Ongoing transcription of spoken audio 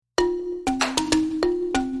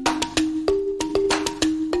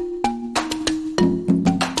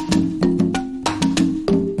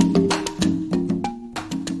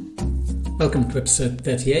Welcome to episode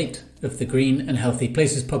 38 of the Green and Healthy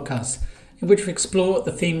Places podcast, in which we explore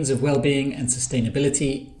the themes of well-being and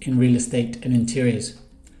sustainability in real estate and interiors.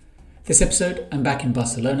 This episode, I'm back in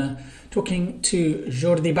Barcelona talking to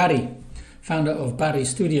Jordi Barri, founder of Barri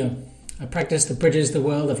Studio, a practice that bridges the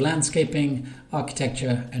world of landscaping,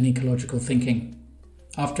 architecture and ecological thinking.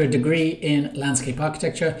 After a degree in landscape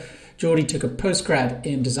architecture, Jordi took a postgrad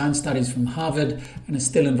in design studies from Harvard and is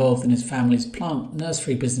still involved in his family's plant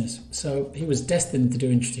nursery business, so he was destined to do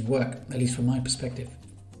interesting work, at least from my perspective.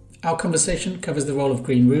 Our conversation covers the role of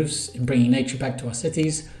green roofs in bringing nature back to our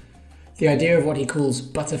cities, the idea of what he calls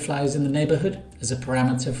butterflies in the neighborhood as a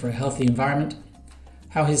parameter for a healthy environment,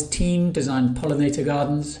 how his team designed pollinator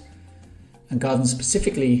gardens, and gardens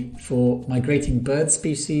specifically for migrating bird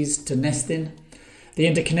species to nest in, the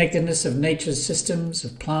interconnectedness of nature's systems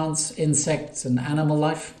of plants, insects, and animal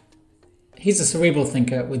life. He's a cerebral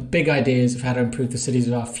thinker with big ideas of how to improve the cities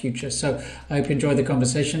of our future. So I hope you enjoyed the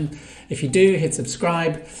conversation. If you do, hit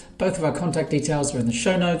subscribe. Both of our contact details are in the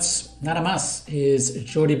show notes. Nada más. Here's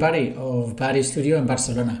Jordi Barri of Barri Studio in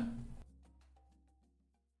Barcelona.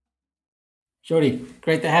 Jordi,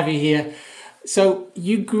 great to have you here. So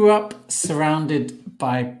you grew up surrounded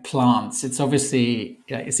by plants. It's obviously,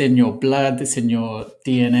 it's in your blood, it's in your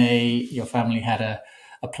DNA. Your family had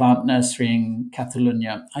a plant nursery in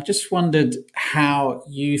Catalonia. I just wondered how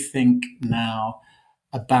you think now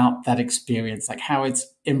about that experience, like how it's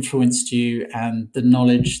influenced you and the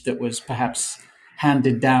knowledge that was perhaps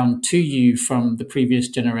handed down to you from the previous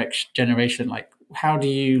generation. Like, how do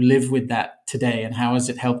you live with that today and how has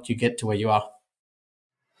it helped you get to where you are?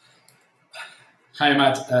 Hi,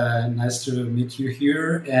 Matt. Nice to meet you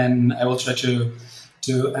here, and I will try to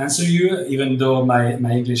answer you, even though my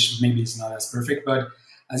English maybe is not as perfect. But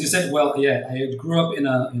as you said, well, yeah, I grew up in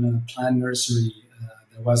a plant nursery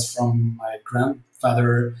that was from my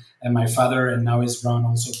grandfather and my father, and now is run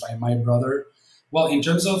also by my brother. Well, in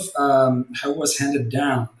terms of how it was handed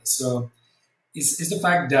down, so it's the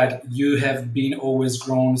fact that you have been always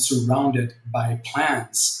grown surrounded by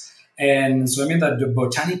plants. And so I mean that the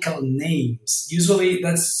botanical names, usually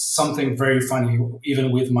that's something very funny,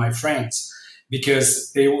 even with my friends,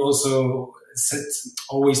 because they will also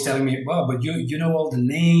always telling me, well, but you know all the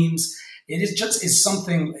names. It is just is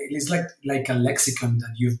something, it's like a lexicon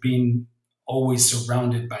that you've been always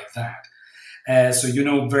surrounded by that. So you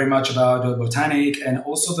know very much about the botanic and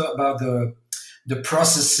also about the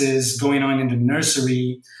processes going on in the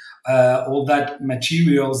nursery, all that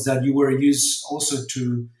materials that you were used also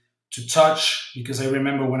to touch, because I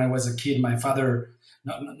remember when I was a kid, my father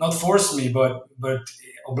not forced me, but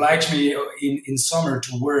obliged me in summer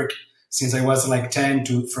to work since I was like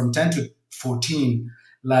from 10 to 14,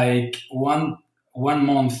 like one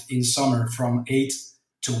month in summer from 8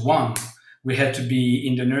 to 1. We had to be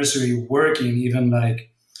in the nursery working, even like,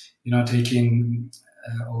 taking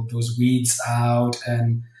all those weeds out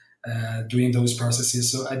and doing those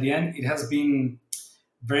processes. So at the end, it has been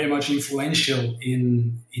very much influential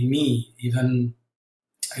in me. Even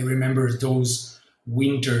I remember those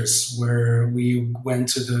winters where we went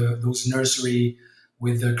to those nursery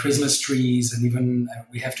with the Christmas trees, and even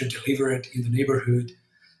we have to deliver it in the neighborhood.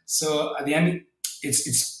 So at the end,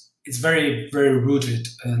 it's very, very rooted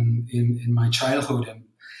in my childhood,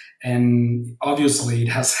 and obviously it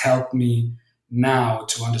has helped me now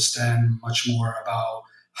to understand much more about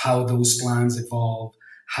how those plants evolve,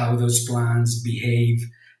 how those plants behave,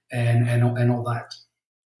 and all that.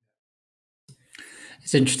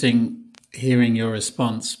 It's interesting hearing your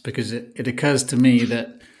response, because it occurs to me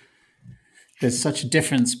that there's such a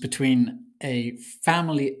difference between a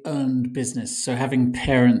family-owned business, so having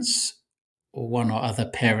parents or one or other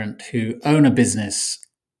parent who own a business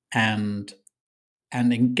and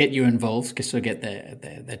then get you involved, so get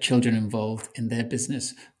their children involved in their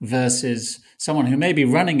business, versus someone who may be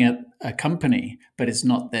running a company, but it's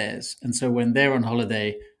not theirs. And so when they're on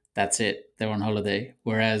holiday, that's it, they're on holiday.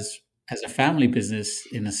 Whereas as a family business,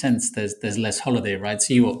 in a sense, there's less holiday, right?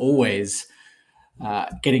 So you were always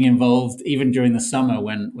getting involved, even during the summer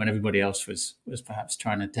when everybody else was perhaps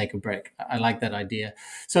trying to take a break. I like that idea.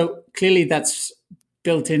 So clearly that's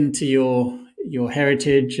built into your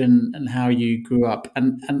heritage and how you grew up.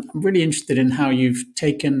 And I'm really interested in how you've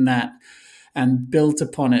taken that and built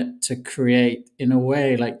upon it to create, in a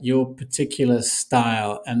way, like your particular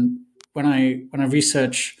style. And when I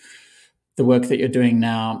research the work that you're doing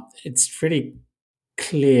now, it's really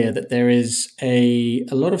clear that there is a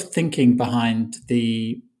lot of thinking behind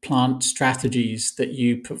the plant strategies that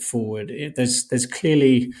you put forward. There's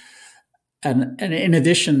clearly, and in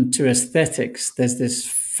addition to aesthetics, there's this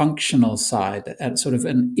functional side and sort of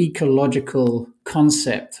an ecological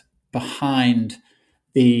concept behind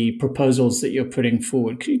the proposals that you're putting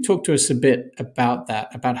forward. Could you talk to us a bit about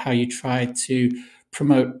that, about how you try to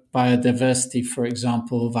promote biodiversity, for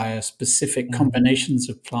example, via specific Mhm. combinations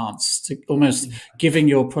of plants, to almost Yeah. giving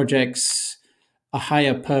your projects a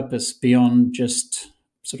higher purpose beyond just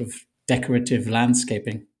sort of decorative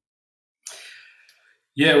landscaping?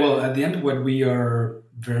 Yeah, well, at the end, what we are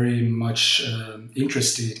very much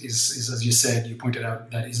interested is, as you said, you pointed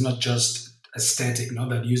out that it's not just aesthetic, no?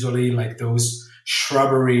 That usually like those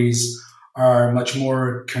shrubberies are much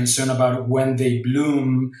more concerned about when they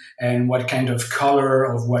bloom and what kind of color,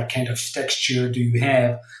 of what kind of texture do you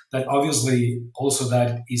have. That obviously also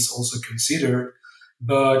that is also considered,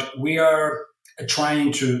 but we are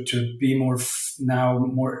trying to be more now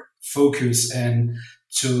more focused and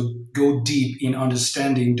to go deep in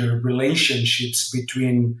understanding the relationships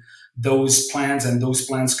between those plants and those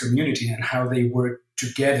plants community and how they work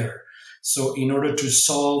together. So in order to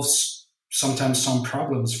solve sometimes some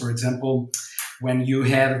problems, for example, when you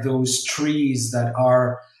have those trees that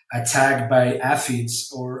are attacked by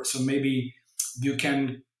aphids, or so maybe you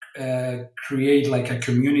can create like a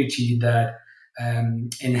community that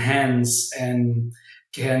enhance and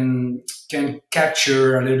can can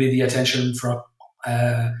capture a little bit the attention from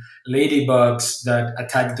uh, ladybugs that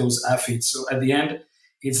attack those aphids. So at the end,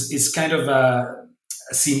 it's kind of a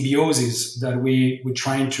symbiosis that we're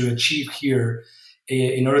trying to achieve here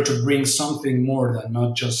in order to bring something more than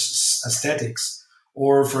not just aesthetics.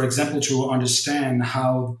 Or, for example, to understand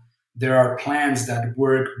how there are plants that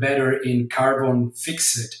work better in carbon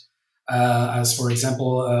fixed, as for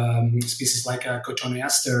example, species like a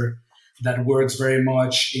cotoneaster that works very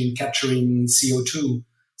much in capturing CO2.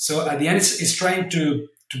 So at the end, it's trying to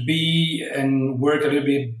be and work a little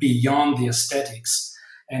bit beyond the aesthetics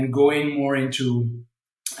and going more into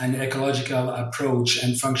an ecological approach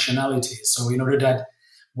and functionality. So in order that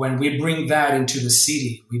when we bring that into the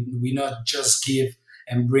city, we not just give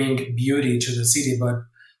and bring beauty to the city, but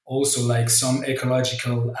also like some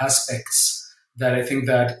ecological aspects that I think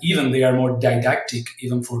that even they are more didactic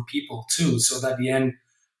even for people too. So that at the end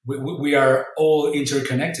we are all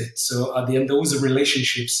interconnected. So at the end, those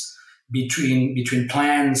relationships between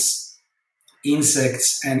plants,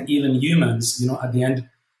 insects, and even humans, at the end,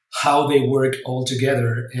 how they work all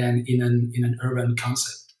together and in an urban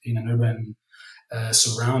concept, in an urban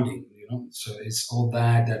surrounding. So it's all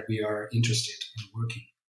that we are interested in working.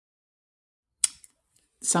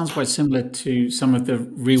 Sounds quite similar to some of the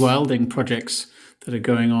rewilding projects that are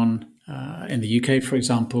going on in the UK, for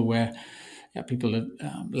example, where people,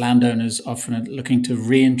 landowners, often are looking to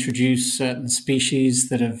reintroduce certain species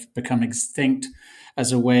that have become extinct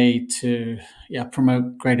as a way to,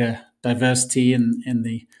 promote greater diversity in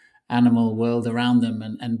the animal world around them,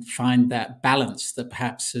 and find that balance that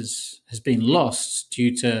perhaps has been lost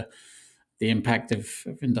due to the impact of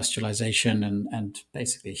industrialization and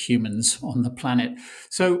basically humans on the planet.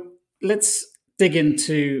 So let's dig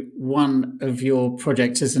into one of your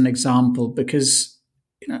projects as an example, because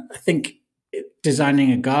I think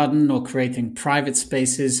designing a garden or creating private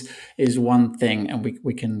spaces is one thing, and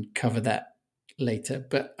we can cover that later.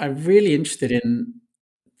 But I'm really interested in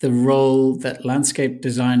the role that landscape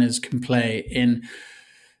designers can play in,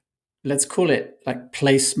 let's call it like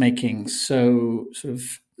placemaking. So sort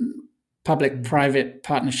of public Mm. private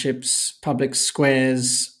partnerships, public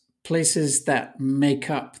squares, places that make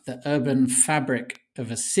up the urban fabric of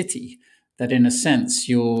a city, that in a sense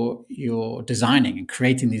you're designing and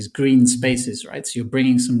creating these green spaces, right? So you're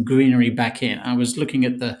bringing some greenery back in. I was looking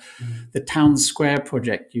at Mm. the town square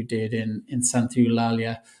project you did in Santa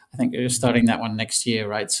Eulalia. I think you're Mm. starting that one next year,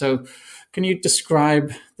 right? So can you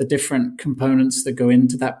describe the different components that go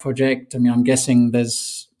into that project? I mean, I'm guessing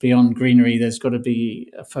there's beyond greenery, there's got to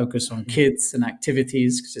be a focus on kids and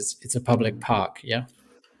activities because it's a public Mm. park. Yeah.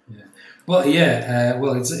 Yeah. Well, yeah.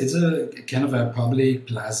 Well, it's a kind of a public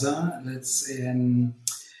plaza. Let's say, and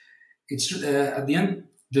it's at the end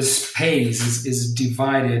the space is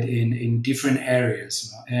divided in different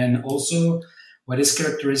areas, and also what is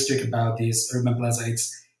characteristic about this urban plaza,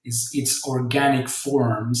 is its organic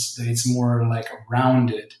forms, that it's more like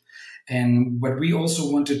rounded. And what we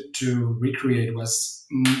also wanted to recreate was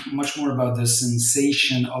much more about the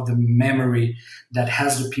sensation of the memory that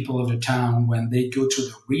has the people of the town when they go to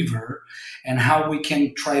the river, and how we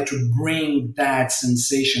can try to bring that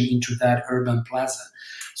sensation into that urban plaza.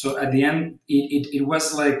 So at the end, it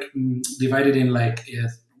was like divided in like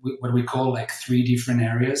what we call like three different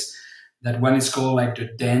areas. That one is called like the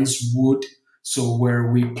dense wood. So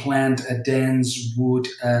where we plant a dense wood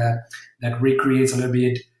that recreates a little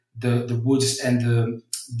bit the woods and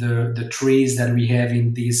the trees that we have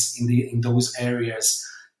in these in those areas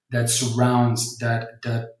that surrounds that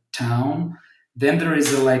town. Then there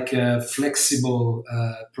is like a flexible,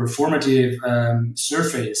 performative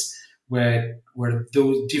surface where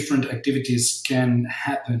those different activities can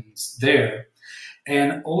happen there.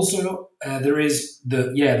 And also there is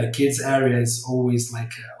the kids area is always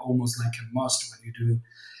like almost like a must when you do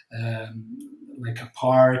like a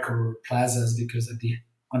park or plazas, because at the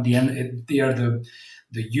on the end they are the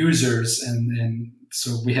users, and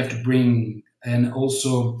so we have to bring. And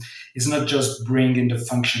also it's not just bringing the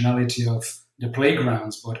functionality of the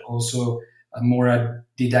playgrounds, but also a more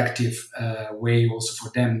didactic way also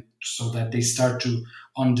for them, so that they start to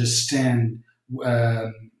understand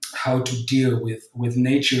um, how to deal with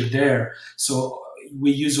nature there. So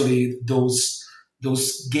we usually those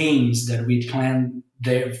games that we plan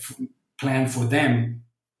for them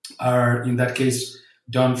are in that case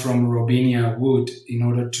done from Robinia wood, in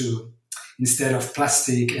order to, instead of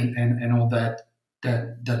plastic and all that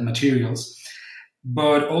materials.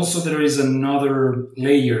 But also there is another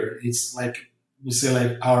layer. It's like we say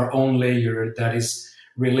like our own layer that is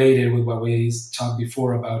related with what we talked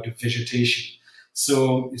before about the vegetation.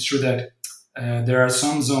 So it's true that there are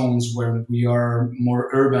some zones where we are more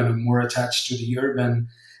urban and more attached to the urban.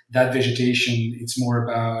 That vegetation, it's more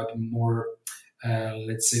about more,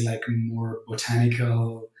 let's say, like more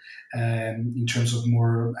botanical, in terms of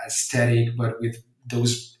more aesthetic, but with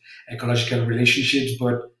those ecological relationships.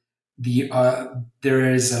 But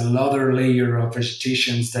there is another layer of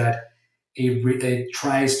vegetations that it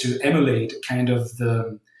tries to emulate kind of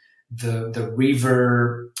the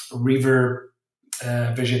river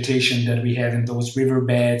vegetation that we have in those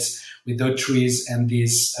riverbeds, with those trees and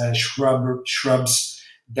these shrubs,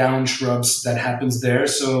 down shrubs that happens there.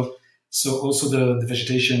 So also the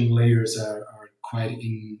vegetation layers are quite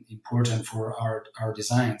important for our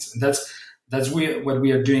designs, and what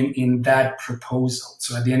we are doing in that proposal.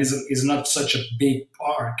 So at the end, is not such a big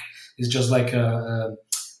park. It's just like a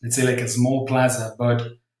let's say like a small plaza.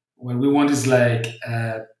 But what we want is like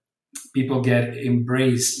people get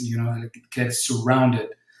embraced, like get surrounded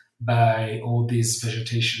by all this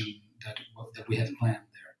vegetation that we have planned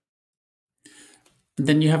there.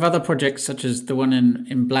 Then you have other projects such as the one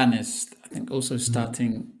in Blanis, I think also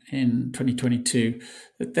starting in 2022.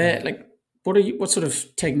 That they're like, what sort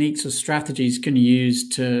of techniques or strategies can you use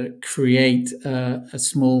to create a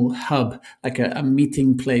small hub, like a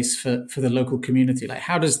meeting place for the local community? Like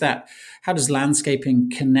how does landscaping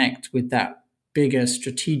connect with that bigger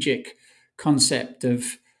strategic concept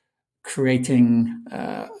of creating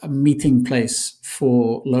a meeting place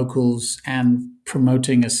for locals and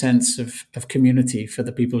promoting a sense of community for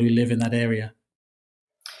the people who live in that area?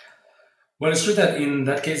 Well, it's true that in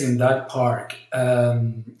that case, in that park,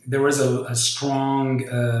 there was a strong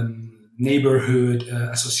neighborhood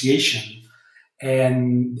association,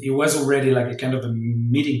 and it was already like a kind of a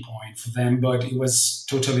meeting point for them, but it was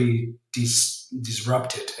totally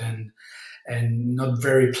disrupted and not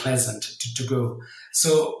very pleasant to go.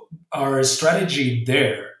 So our strategy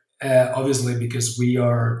there, obviously because we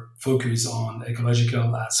are focused on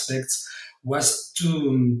ecological aspects, was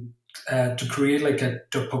to create like a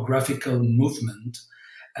topographical movement,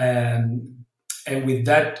 um, and with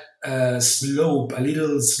that slope, a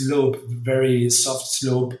little slope, very soft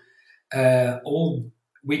slope, all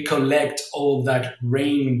we collect all that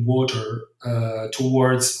rainwater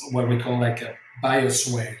towards what we call like a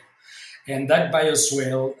bioswale, and that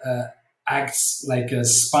bioswale acts like a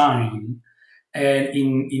spine, and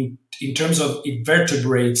in terms of it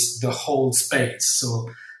vertebrates the whole space. So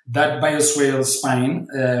that bioswale spine,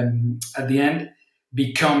 at the end,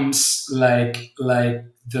 becomes like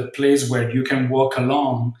the place where you can walk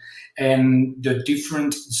along, and the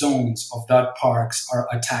different zones of that parks are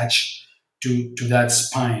attached to that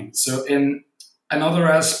spine. So in another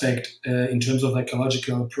aspect, in terms of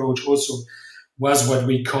ecological approach also, was what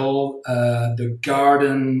we call the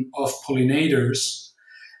garden of pollinators.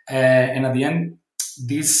 And at the end,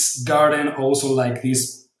 this garden also like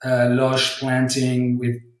this lush planting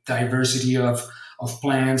with diversity of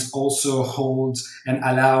plants also holds and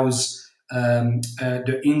allows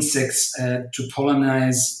the insects to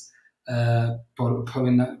pollinize,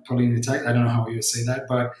 pollinate. I don't know how you say that,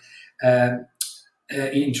 but uh,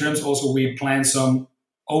 in terms also we plant some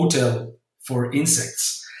hotel for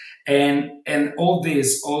insects, and all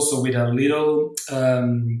this also with a little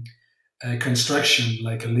construction,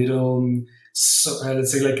 like a little,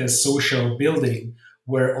 let's say, like a social building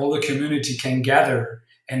where all the community can gather,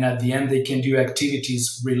 and at the end they can do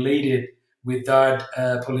activities related with that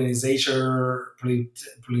pollinators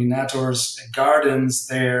gardens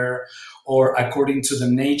there, or according to the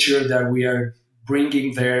nature that we are bringing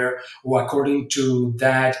there, or according to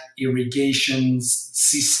that irrigation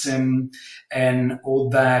system and all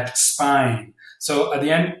that spine. So at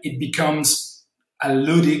the end, it becomes a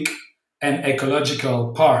ludic and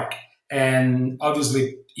ecological park. And obviously,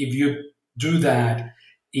 if you do that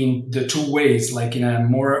in the two ways, like in a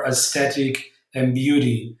more aesthetic and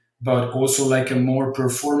beauty, but also like a more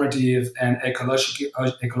performative and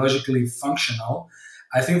ecologically functional,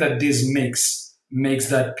 I think that this makes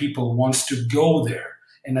that people wants to go there.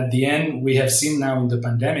 And at the end, we have seen now in the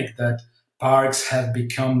pandemic that parks have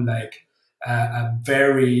become like a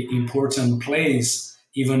very important place,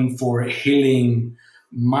 even for healing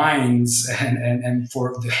minds and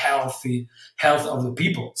for the health of the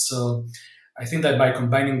people. So I think that by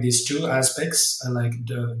combining these two aspects, like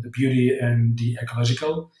the beauty and the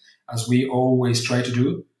ecological, as we always try to do,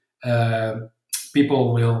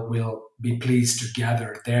 people will be pleased to gather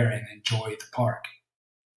there and enjoy the park.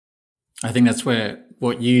 I think that's where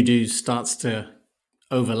what you do starts to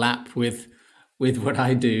overlap with what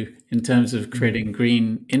I do in terms of creating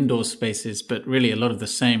green indoor spaces, but really a lot of the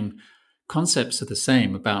same concepts are the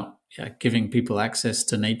same about, yeah, giving people access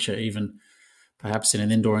to nature, even perhaps in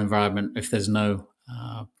an indoor environment if there's no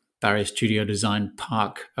Barri Studio Design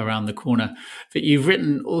park around the corner. But you've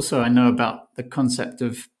written also, I know, about the concept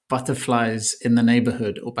of butterflies in the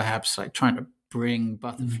neighborhood, or perhaps like trying to bring Mhm.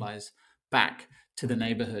 butterflies back to the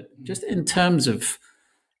neighborhood, just in terms of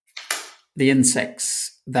the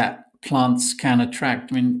insects that plants can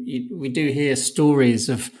attract. I mean, we do hear stories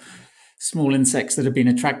of small insects that have been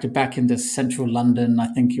attracted back into central London. I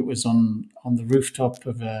think it was on the rooftop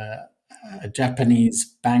of a Japanese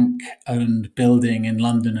bank-owned building in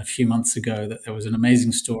London a few months ago. That there was an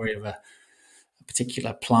amazing story of a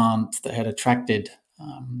particular plant that had attracted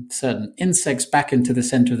certain insects back into the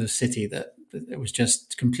center of the city. That it was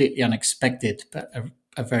just completely unexpected, but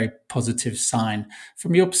a very positive sign.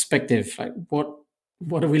 From your perspective, like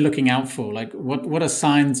what are we looking out for? Like what are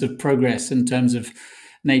signs of progress in terms of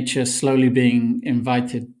nature slowly being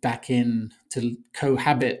invited back in to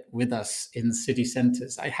cohabit with us in city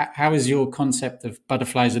centers? How is your concept of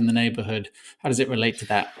butterflies in the neighborhood? How does it relate to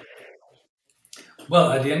that?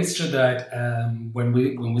 Well, at the end, it's true that when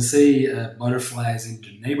we say butterflies in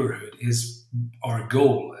the neighborhood is our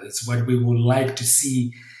goal. It's what we would like to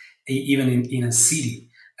see, even in a city.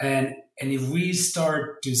 And if we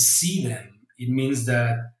start to see them, it means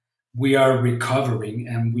that we are recovering,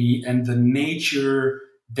 and the nature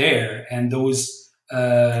there and those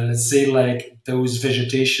let's say like those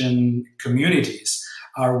vegetation communities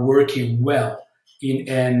are working well in,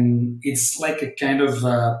 and it's like a kind of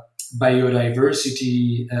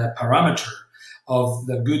biodiversity parameter of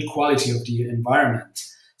the good quality of the environment.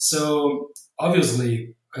 So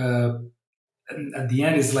obviously, at the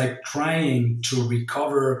end, is like trying to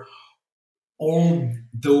recover all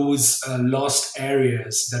those lost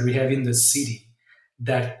areas that we have in the city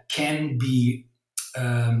that can be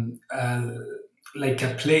like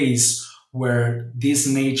a place where this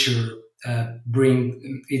nature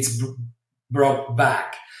bring it's brought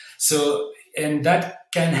back. So, and that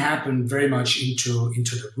can happen very much into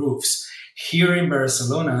the roofs. Here in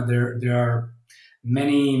Barcelona, there are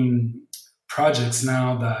many projects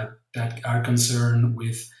now that are concerned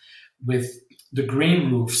with the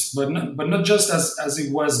green roofs, but not just as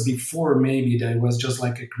it was before. Maybe that it was just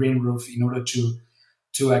like a green roof in order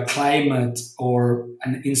to a climate or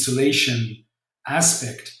an insulation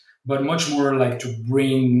aspect, but much more like to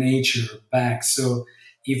bring nature back. So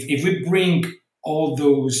if we bring all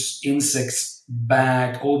those insects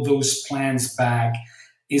back, all those plants back,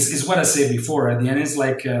 is what I said before. At the end, it's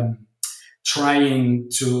like trying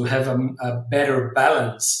to have a better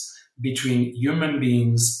balance between human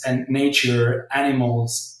beings and nature,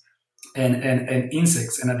 animals, and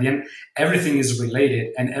insects. And at the end, everything is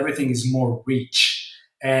related and everything is more rich.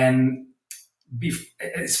 And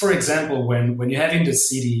it's, for example, when you have in the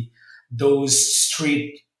city those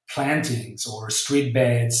street plantings or street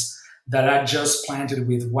beds that are just planted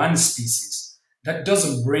with one species, that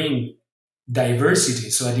doesn't bring diversity.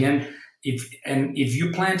 So at the end, if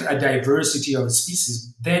you plant a diversity of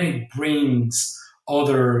species, then it brings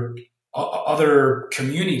other other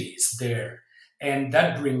communities there, and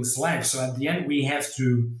that brings life. So at the end, we have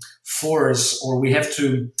to force, or we have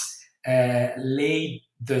to lay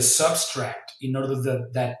the substract in order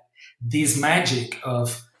that this magic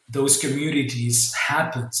of those communities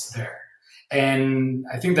happens there. And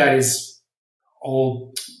I think that is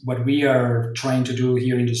all what we are trying to do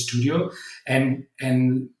here in the studio, and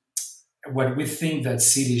what we think that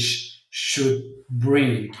cities should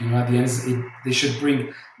bring. At the end, they should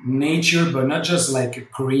bring nature, but not just like a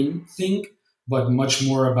green thing, but much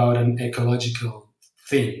more about an ecological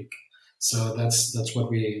thing. So that's what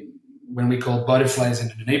we when we call butterflies in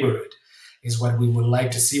the neighborhood is what we would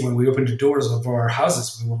like to see when we open the doors of our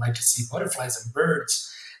houses. We would like to see butterflies and birds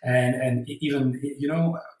and even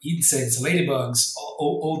insects, ladybugs,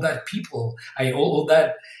 all that people,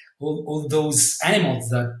 all those animals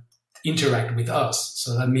that interact with us.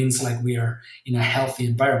 So that means like we are in a healthy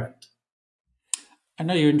environment. I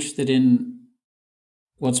know you're interested in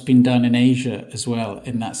what's been done in Asia as well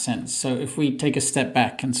in that sense. So if we take a step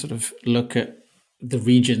back and sort of look at the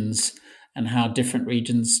regions and how different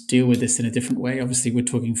regions deal with this in a different way. Obviously,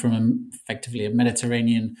 we're talking from effectively a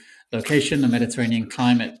Mediterranean location, a Mediterranean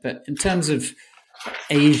climate. But in terms of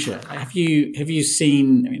Asia, have you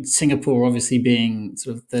seen? I mean, Singapore obviously being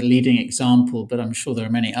sort of the leading example, but I'm sure there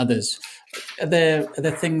are many others. Are there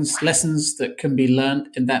things, lessons that can be learned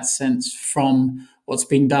in that sense from what's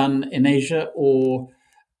been done in Asia, or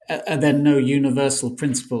are there no universal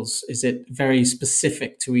principles? Is it very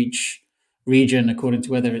specific to each region according to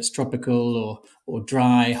whether it's tropical or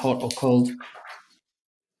dry, hot or cold?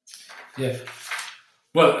 Yeah.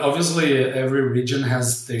 Well, obviously, every region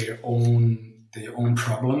has their own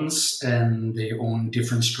problems and their own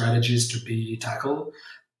different strategies to be tackled.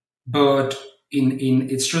 But in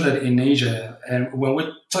it's true that in Asia, and when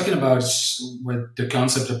we're talking about with the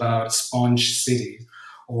concept about sponge cities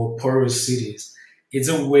or porous cities, it's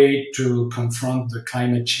a way to confront the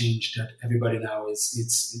climate change that everybody now is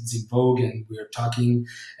it's in vogue and we are talking,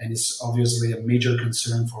 and it's obviously a major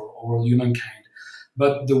concern for all humankind.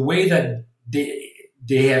 But the way that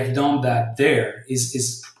they have done that there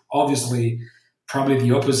is obviously probably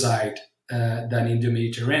the opposite than in the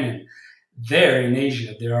Mediterranean. There in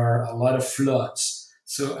Asia, there are a lot of floods.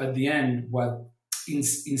 So at the end,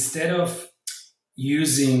 instead of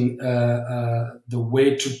using the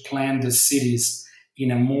way to plan the cities in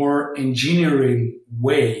a more engineering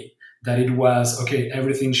way, that it was okay,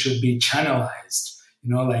 everything should be channelized,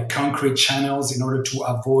 like concrete channels in order to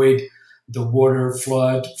avoid the water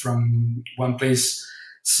flood from one place.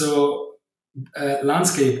 So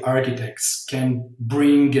landscape architects can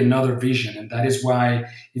bring another vision, and that is why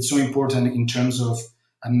it's so important in terms of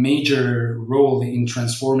a major role in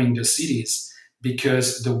transforming the cities,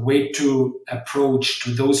 because the way to approach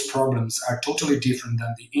to those problems are totally different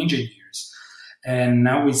than the engineers. And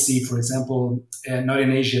now we see, for example, not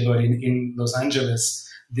in Asia but in Los Angeles,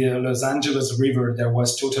 the Los Angeles River that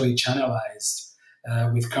was totally channelized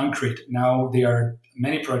with concrete. Now there are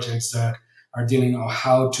many projects that are dealing on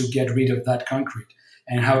how to get rid of that concrete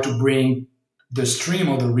and how to bring the stream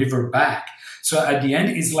or the river back. So at the end,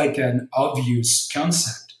 it's like an obvious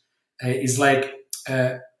concept. It's like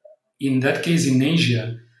in that case in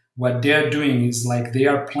Asia, what they're doing is like they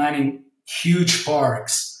are planning huge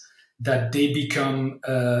parks that they become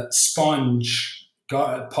sponge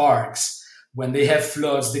parks. When they have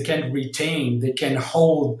floods, they can retain, they can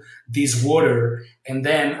hold this water, and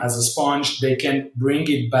then as a sponge, they can bring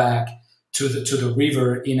it back to the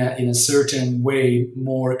river in a certain way,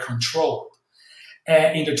 more controlled.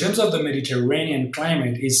 In the terms of the Mediterranean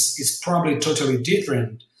climate, is probably totally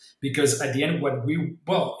different because at the end,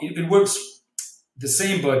 it works the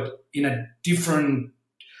same, but in a different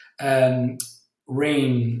um,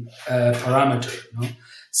 rain parameter.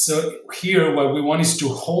 So here, what we want is to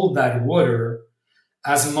hold that water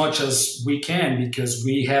as much as we can because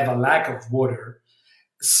we have a lack of water.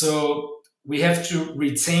 So we have to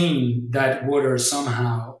retain that water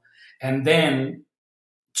somehow, and then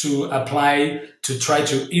to apply to try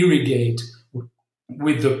to irrigate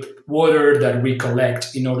with the water that we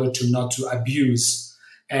collect in order to not to abuse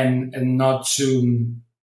and not to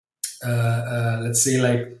let's say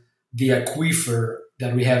like the aquifer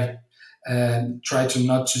that we have, try to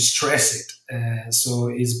not to stress it. So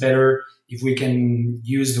it's better if we can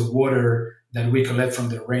use the water that we collect from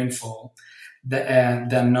the rainfall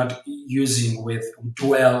than not using with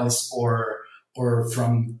wells or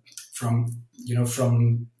from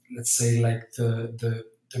let's say like the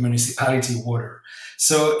municipality water.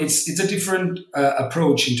 So it's a different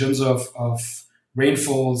approach in terms of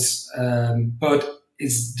rainfalls, but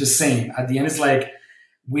it's the same. At the end, it's like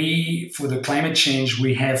we for the climate change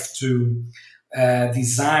we have to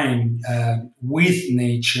design with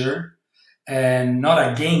nature and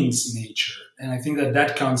not against nature. And I think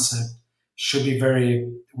that concept should be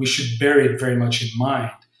we should bear it very much in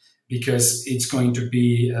mind because it's going to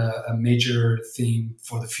be a major theme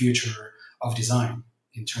for the future of design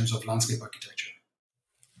in terms of landscape architecture.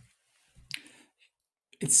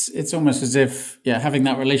 It's almost as if, yeah, having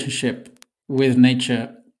that relationship with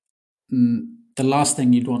nature, the last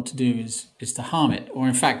thing you'd want to do is to harm it, or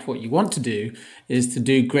in fact, what you want to do is to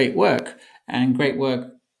do great work And great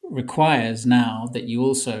work requires now that you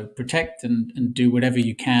also protect and do whatever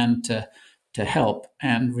you can to help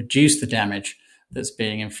and reduce the damage that's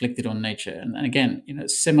being inflicted on nature. And again,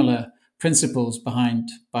 similar principles behind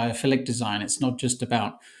biophilic design. It's not just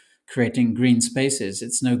about creating green spaces.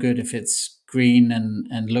 It's no good if it's green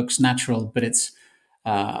and looks natural, but it's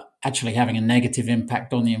actually having a negative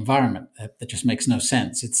impact on the environment. That just makes no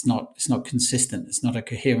sense. It's not consistent. It's not a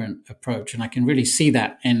coherent approach. And I can really see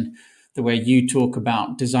that in the way you talk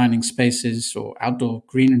about designing spaces or outdoor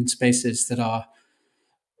green spaces that are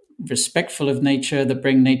respectful of nature, that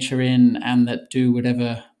bring nature in, and that do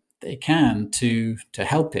whatever they can to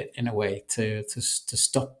help it in a way to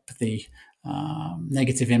stop the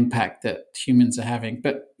negative impact that humans are having.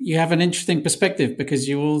 But you have an interesting perspective because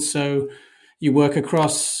you work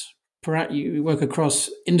across you work across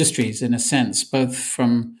industries in a sense, both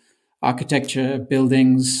from architecture,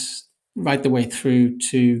 buildings, right the way through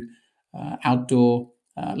to outdoor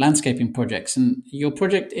landscaping projects. And your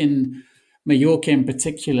project in Mallorca, in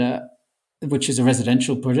particular, which is a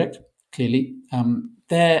residential project, clearly,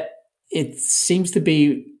 there it seems to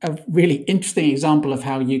be a really interesting example of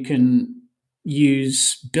how you can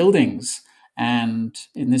use buildings and,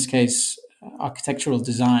 in this case, architectural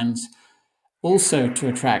designs also to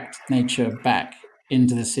attract nature back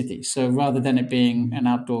into the city. So rather than it being an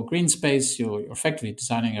outdoor green space, you're effectively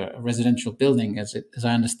designing a residential building, as I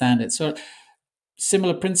understand it. So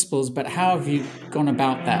similar principles, but how have you gone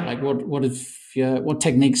about that? Like, what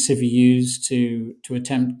techniques have you used to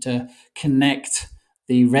attempt to connect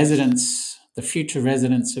the residents, the future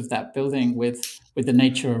residents of that building, with the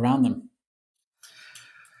nature around them?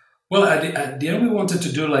 Well, at the end, we wanted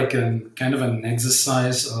to do like a kind of an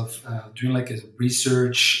exercise of doing like a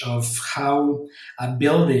research of how a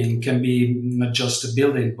building can be not just a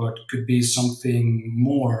building, but could be something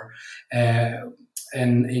more. Uh,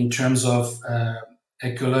 and in terms of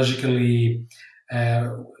ecologically,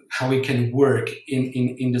 how it can work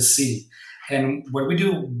in the city. And what we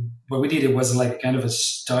did, it was like kind of a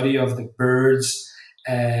study of the birds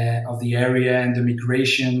of the area and the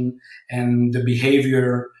migration and the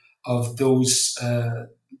behavior of those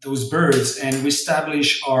birds, and we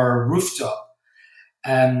establish our rooftop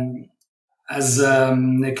um, as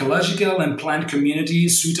an ecological and plant community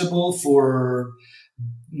suitable for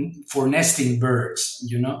nesting birds.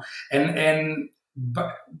 And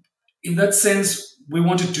but in that sense, we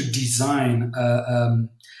wanted to design uh,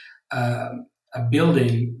 a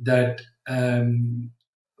building that.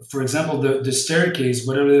 For example, the staircase,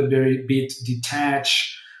 whatever a very bit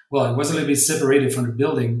detached, well, it was a little bit separated from the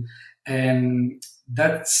building, and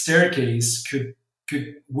that staircase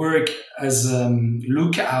could work as a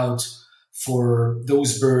lookout for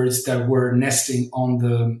those birds that were nesting on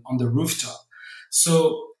the rooftop.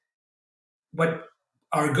 So, what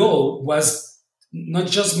our goal was not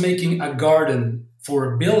just making a garden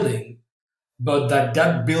for a building, but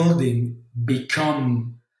that building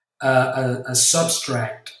become a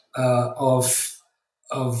substract of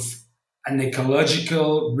an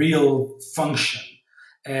ecological real function.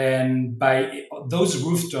 And by those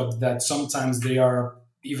rooftops that sometimes they are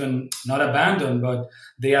even not abandoned, but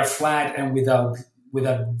they are flat and without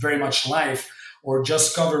very much life, or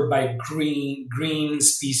just covered by green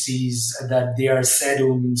species that they are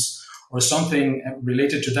sedums or something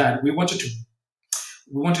related to that. We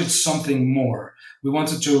wanted something more. We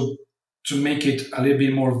wanted to make it a little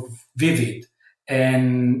bit more vivid,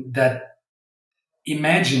 and that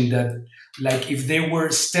imagine that, like, if they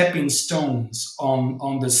were stepping stones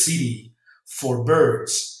on the city for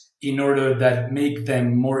birds, in order that make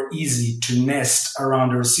them more easy to nest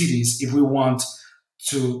around our cities, if we want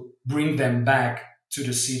to bring them back to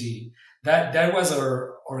the city. That was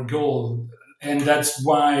our goal, and that's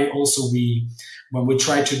why also we, when we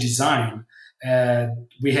try to design, uh,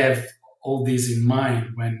 we have all these in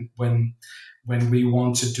mind when we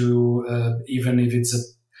want to do, even if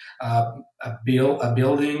it's a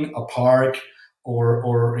building, a park,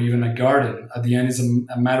 or even a garden. At the end, it's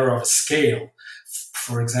a matter of scale.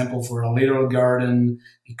 For example, for a little garden,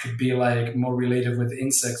 it could be like more related with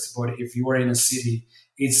insects. But if you are in a city,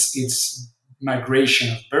 it's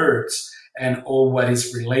migration of birds and all what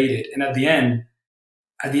is related. And at the end,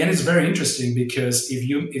 it's very interesting because if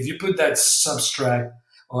you put that substrate,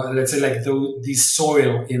 or let's say like this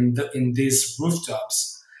soil in these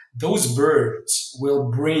rooftops, those birds will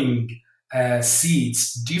bring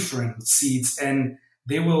seeds, different seeds, and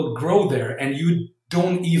they will grow there, and you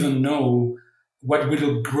don't even know what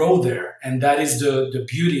will grow there, and that is the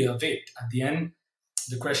beauty of it. At the end,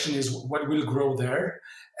 the question is what will grow there,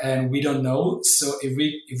 and we don't know. So if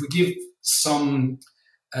we give some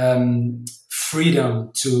um,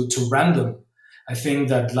 freedom to random. I think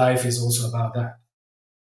that life is also about that.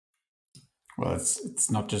 Well,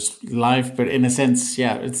 it's not just life, but in a sense,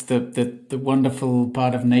 yeah, it's the wonderful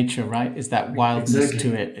part of nature, right? Is that wildness to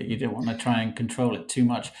Exactly. it. You don't want to try and control it too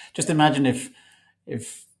much. Just imagine if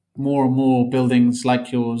more and more buildings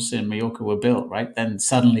like yours in Mallorca were built, right? Then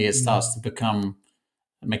suddenly it starts to become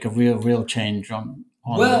make a real change on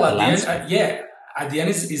Well, the at the end, landscape. yeah, at the end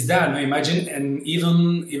is that. No, imagine, and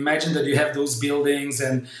even imagine that you have those buildings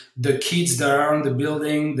and the kids that are on the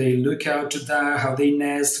building, they look out to that, how they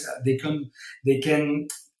nest, they can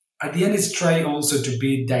at the end it's trying also to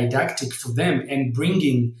be didactic for them and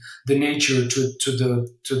bringing the nature to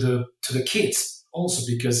the kids also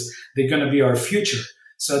because they're going to be our future.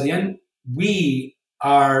 So at the end we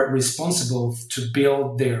are responsible to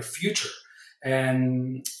build their future,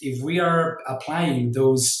 and if we are applying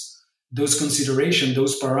those consideration,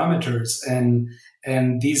 those parameters,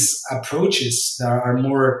 and these approaches that are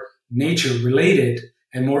more nature related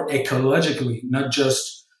and more ecologically, not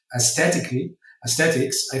just aesthetically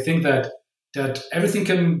aesthetics, I think that everything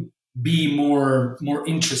can be more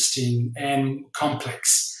interesting and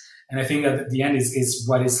complex. And I think that at the end is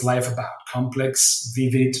what is life about: complex,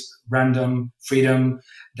 vivid, random, freedom,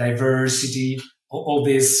 diversity. All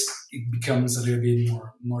this it becomes a little bit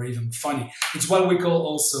more even funny. It's what we call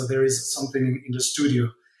also there is something in the studio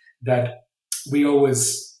that we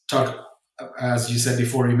always talk, as you said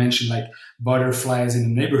before. You mentioned like butterflies in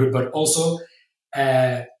the neighborhood, but also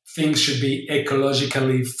uh, things should be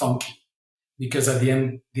ecologically funky because at the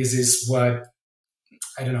end this is what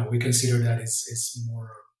I don't know we consider that is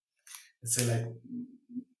more, let's say, like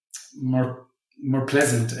more more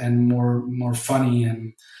pleasant and more funny,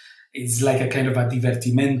 and it's like a kind of a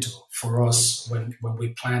divertimento for us when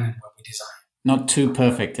we plan and when we Not too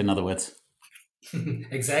perfect, in other words. design.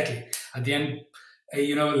 Exactly. At the end,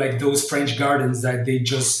 like those French gardens that they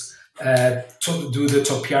just do the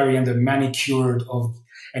topiary and the manicured of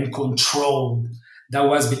and controlled. That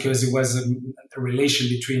was because it was a relation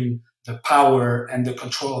between the power and the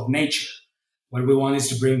control of nature. What we want is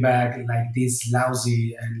to bring back like this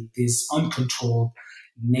lousy and this uncontrolled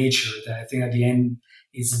nature that I think at the end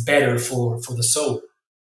is better for the soul.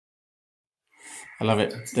 I love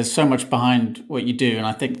it. That's There's so much behind what you do, and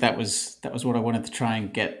I think that was what I wanted to try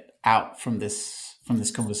and get out from this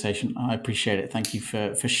conversation. I appreciate it. Thank you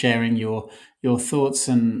for sharing your thoughts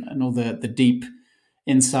and all the deep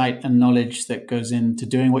insight and knowledge that goes into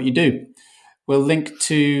doing what you do. We'll link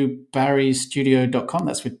to barrystudio.com.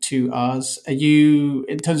 That's with two R's. Are you,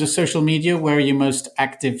 in terms of social media, where are you most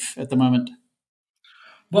active at the moment?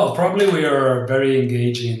 Well, probably we are very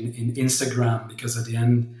engaged in Instagram because at the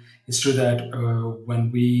end, it's true that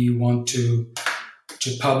when we want to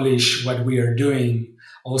publish what we are doing,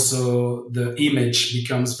 also the image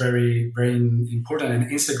becomes very important. And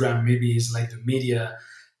Instagram maybe is like the media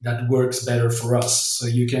that works better for us. So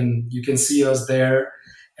you can see us there,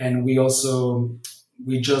 and we also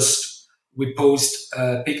we post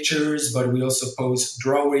pictures, but we also post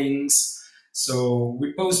drawings. So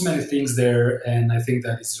we post many things there, and I think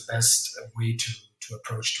that is the best way to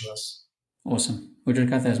approach to us. Awesome. Muchas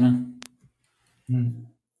gracias, man. Mm.